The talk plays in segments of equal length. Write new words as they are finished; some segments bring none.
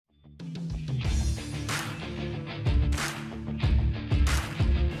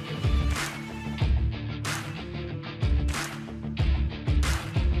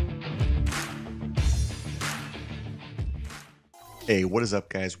Hey, what is up,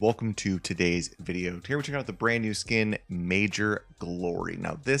 guys? Welcome to today's video. Here we're checking out the brand new skin, Major Glory.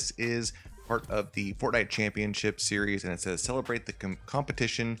 Now, this is part of the Fortnite Championship series, and it says celebrate the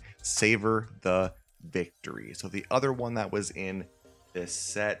competition, savor the victory. So the other one that was in this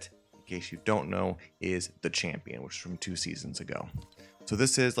set, in case you don't know, is the Champion, which is from 2 seasons ago. So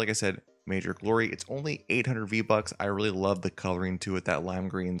this is, like I said, Major Glory. It's only 800 V-Bucks. I really love the coloring to it. That lime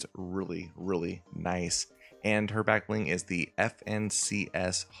green's really nice. And her back bling is the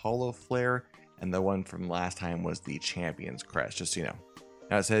FNCS Hollow Flare, and the one from last time was the Champion's Crest, just so you know.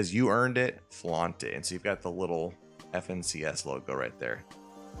 Now it says you earned it, flaunt it. And so you've got the little FNCS logo right there.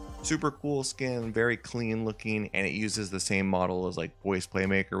 Super cool skin, very clean looking, and it uses the same model as like Voice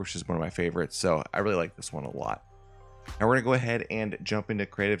Playmaker, which is one of my favorites. So I really like this one a lot. Now we're gonna go ahead and jump into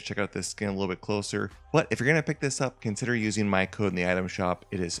creative, check out this skin a little bit closer. But if you're gonna pick this up, consider using my code in the item shop.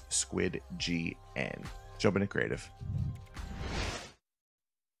 It is SquidGN. Jump into creative.